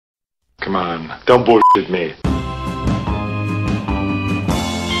Come on, don't bullshit me.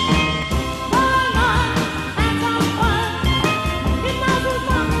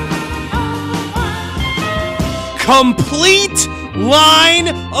 Complete line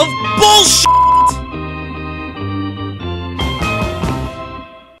of bullshit!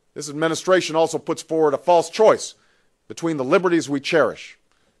 This administration also puts forward a false choice between the liberties we cherish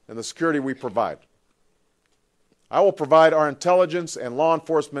and the security we provide. I will provide our intelligence and law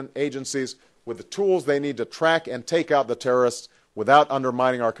enforcement agencies with the tools they need to track and take out the terrorists without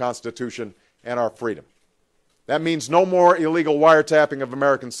undermining our Constitution and our freedom. That means no more illegal wiretapping of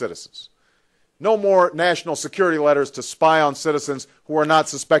American citizens. No more national security letters to spy on citizens who are not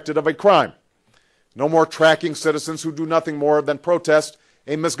suspected of a crime. No more tracking citizens who do nothing more than protest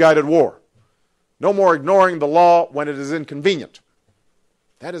a misguided war. No more ignoring the law when it is inconvenient.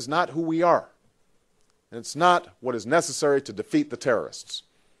 That is not who we are. And it's not what is necessary to defeat the terrorists.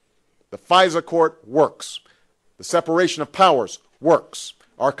 The FISA court works. The separation of powers works.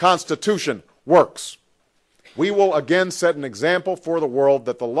 Our Constitution works. We will again set an example for the world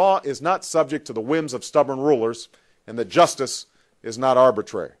that the law is not subject to the whims of stubborn rulers and that justice is not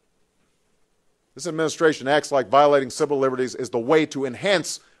arbitrary. This administration acts like violating civil liberties is the way to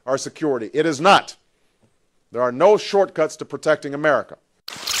enhance our security. It is not. There are no shortcuts to protecting America.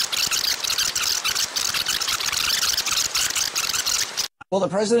 Well, the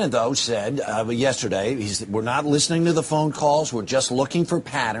president, though, said yesterday, we're not listening to the phone calls. We're just looking for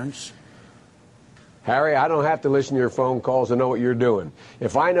patterns. Harry, I don't have to listen to your phone calls to know what you're doing.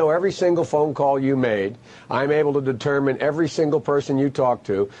 If I know every single phone call you made, I'm able to determine every single person you talk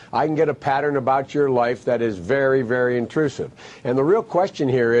to. I can get a pattern about your life that is very, very intrusive. And the real question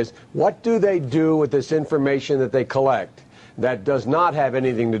here is, what do they do with this information that they collect that does not have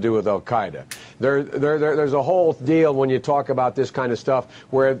anything to do with Al-Qaeda? There's a whole deal when you talk about this kind of stuff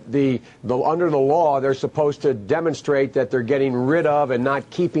where under the law they're supposed to demonstrate that they're getting rid of and not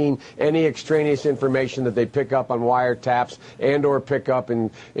keeping any extraneous information that they pick up on wiretaps and or pick up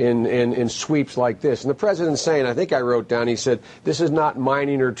in sweeps like this. And the president's saying, I think I wrote down, he said, this is not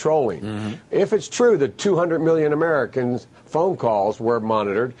mining or trolling. Mm-hmm. If it's true that 200 million Americans' phone calls were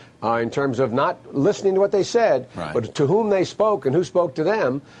monitored in terms of not listening to what they said, right, but to whom they spoke and who spoke to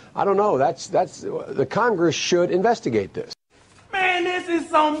them, I don't know. That's the Congress should investigate this. Man, this is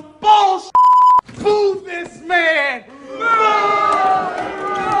some bullshit. Boo this man.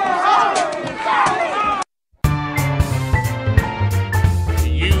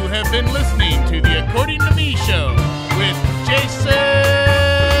 You have been listening to the According to Me show with Jason